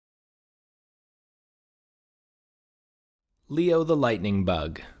Leo the Lightning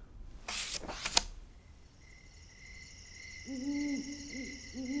Bug.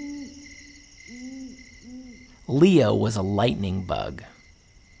 Leo was a lightning bug.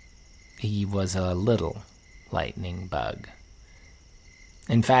 He was a little lightning bug.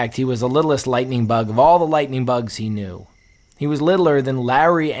 In fact, he was the littlest lightning bug of all the lightning bugs he knew. He was littler than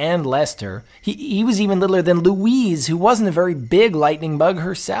Larry and Lester. He was even littler than Louise, who wasn't a very big lightning bug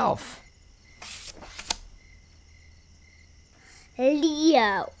herself.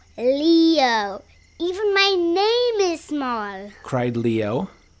 Leo, Leo, even my name is small, cried Leo.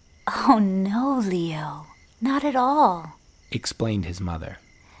 Oh no, Leo, not at all, explained his mother.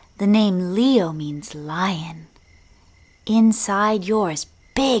 The name Leo means lion. Inside you're as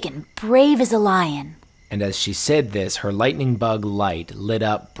big and brave as a lion. And as she said this, her lightning bug light lit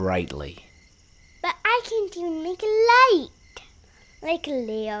up brightly. But I can't even make a light, like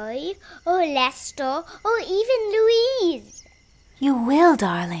Leo or Lester or even Louise. You will,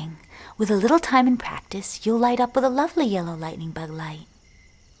 darling. With a little time and practice, you'll light up with a lovely yellow lightning bug light.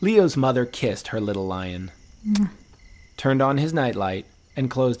 Leo's mother kissed her little lion, turned on his nightlight,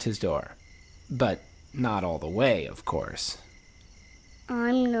 and closed his door. But not all the way, of course.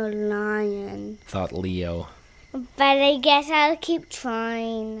 I'm no lion, thought Leo. But I guess I'll keep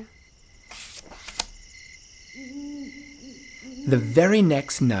trying. The very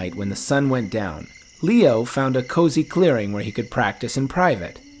next night when the sun went down, Leo found a cozy clearing where he could practice in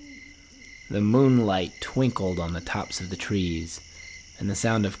private. The moonlight twinkled on the tops of the trees, and the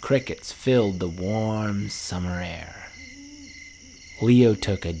sound of crickets filled the warm summer air. Leo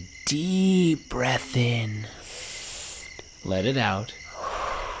took a deep breath in, let it out,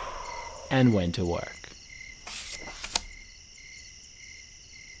 and went to work.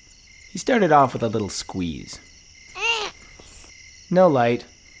 He started off with a little squeeze. No light.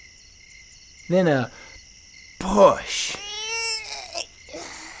 Then a push.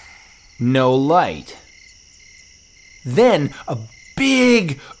 No light. Then a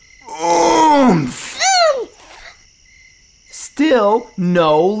big oomph. Still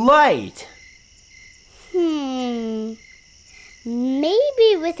no light.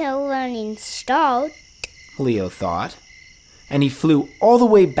 Maybe with a running start, Leo thought, and he flew all the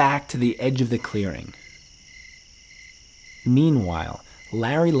way back to the edge of the clearing. Meanwhile,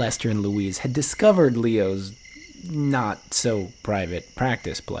 Larry, Lester, and Louise had discovered Leo's not-so-private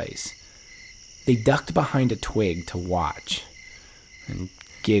practice place. They ducked behind a twig to watch and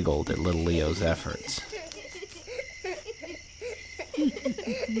giggled at little Leo's efforts.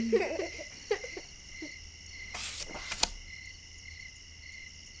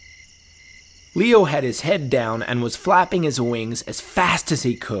 Leo had his head down and was flapping his wings as fast as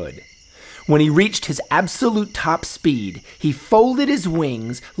he could. When he reached his absolute top speed, he folded his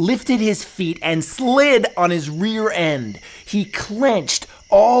wings, lifted his feet, and slid on his rear end. He clenched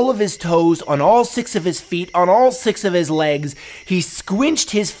all of his toes on all 6 of his feet, on all 6 of his legs. He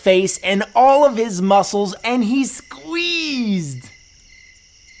squinched his face and all of his muscles, and he squeezed.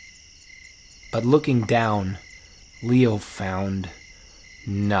 But looking down, Leo found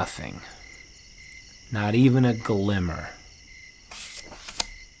nothing. Not even a glimmer.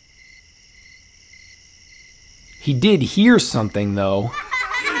 He did hear something, though.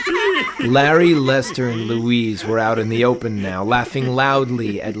 Larry, Lester, and Louise were out in the open now, laughing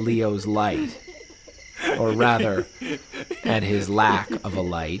loudly at Leo's light. Or rather, at his lack of a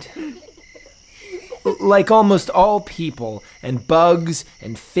light. Like almost all people, and bugs,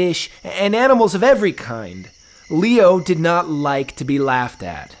 and fish, and animals of every kind, Leo did not like to be laughed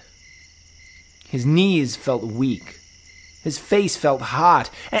at. His knees felt weak. His face felt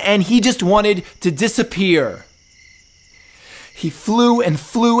hot, and he just wanted to disappear. He flew and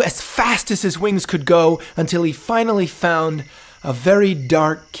flew as fast as his wings could go until he finally found a very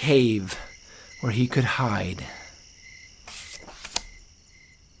dark cave where he could hide.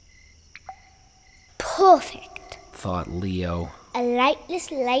 Perfect, thought Leo. A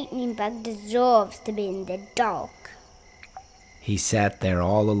lightless lightning bug deserves to be in the dark. He sat there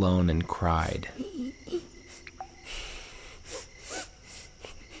all alone and cried.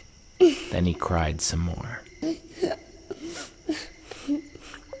 Then he cried some more.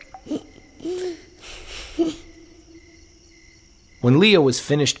 When Leo was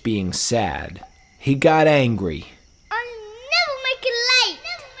finished being sad, he got angry. I'll never make a light!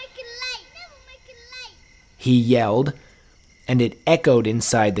 Never make a light! Never make a light! He yelled, and it echoed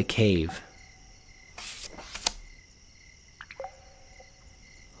inside the cave.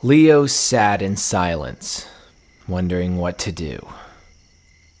 Leo sat in silence, wondering what to do.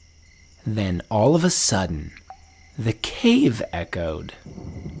 Then all of a sudden, the cave echoed.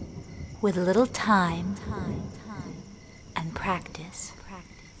 With a little time and practice.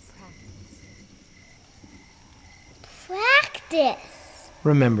 Practice.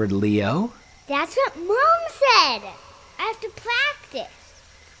 remembered Leo. That's what Mom said. I have to practice.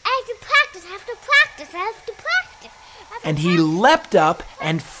 I have to practice. I have to practice. I have to practice. And he leapt up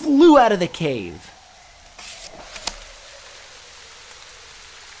and flew out of the cave.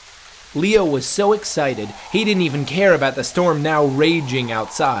 Leo was so excited, he didn't even care about the storm now raging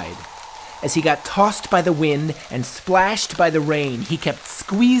outside. As he got tossed by the wind and splashed by the rain, he kept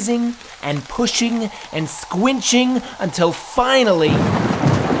squeezing and pushing and squinching until finally,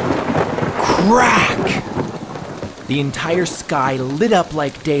 crack! The entire sky lit up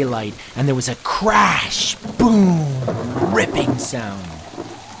like daylight, and there was a crash, boom, ripping sound.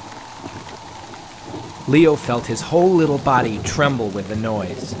 Leo felt his whole little body tremble with the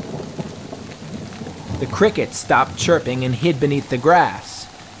noise. The crickets stopped chirping and hid beneath the grass.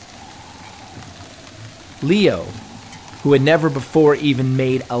 Leo, who had never before even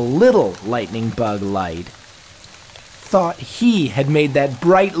made a little lightning bug light, thought he had made that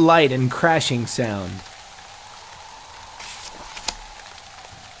bright light and crashing sound.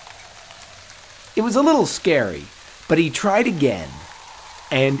 It was a little scary, but he tried again,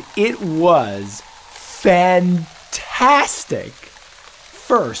 and it was fantastic.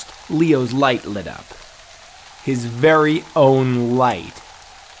 First, Leo's light lit up. His very own light.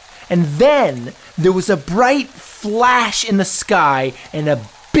 And then there was a bright flash in the sky and a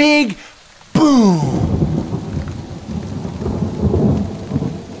big boom.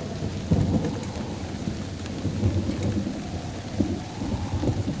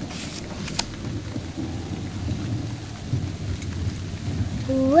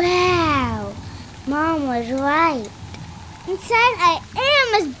 Wow, Mom was right. Inside I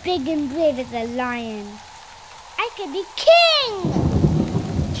am as big and brave as a lion. I could be king!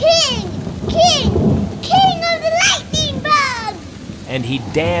 King! King! King of the lightning bugs! And he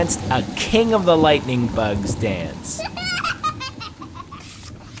danced a King of the Lightning Bugs dance.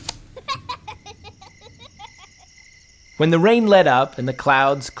 When the rain let up and the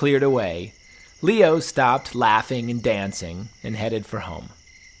clouds cleared away, Leo stopped laughing and dancing and headed for home.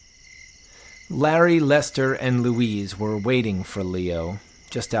 Larry, Lester, and Louise were waiting for Leo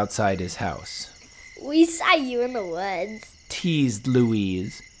just outside his house. We saw you in the woods. Teased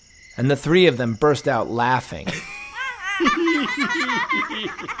Louise, and the three of them burst out laughing.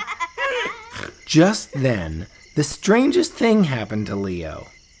 Just then, the strangest thing happened to Leo.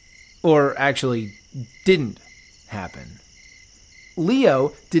 Or actually, didn't happen.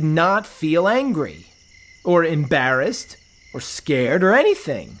 Leo did not feel angry, or embarrassed, or scared, or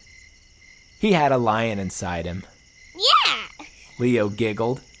anything. He had a lion inside him. Yeah! Leo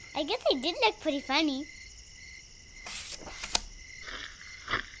giggled. I guess I did look pretty funny.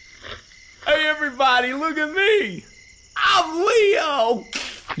 Hey everybody, look at me! I'm Leo!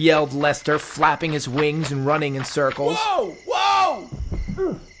 Yelled Lester, flapping his wings and running in circles. Whoa!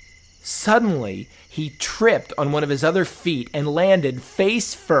 Whoa! Suddenly, he tripped on one of his other feet and landed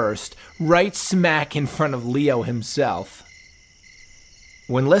face first, right smack in front of Leo himself.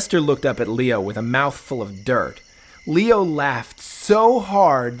 When Lester looked up at Leo with a mouthful of dirt, Leo laughed so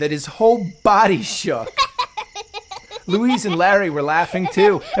hard that his whole body shook. Louise and Larry were laughing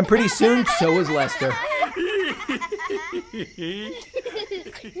too, and pretty soon so was Lester.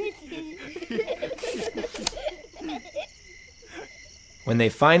 When they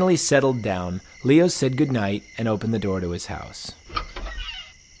finally settled down, Leo said goodnight and opened the door to his house.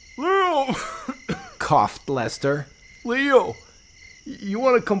 Leo! Coughed Lester. Leo, you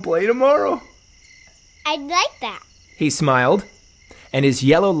want to come play tomorrow? I'd like that. He smiled, and his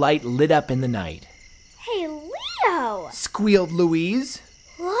yellow light lit up in the night. Hey, Leo! Squealed Louise.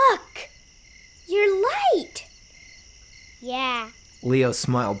 Look! Your light! Yeah. Leo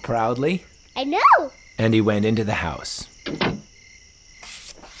smiled proudly. I know! And he went into the house.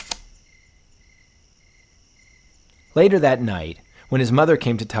 Later that night, when his mother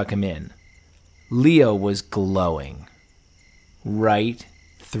came to tuck him in, Leo was glowing right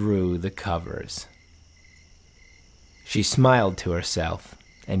through the covers. She smiled to herself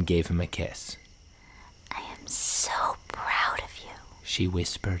and gave him a kiss. I am so proud of you, she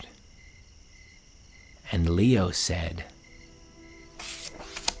whispered. And Leo said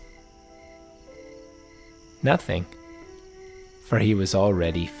nothing, for he was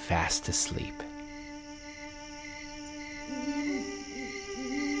already fast asleep.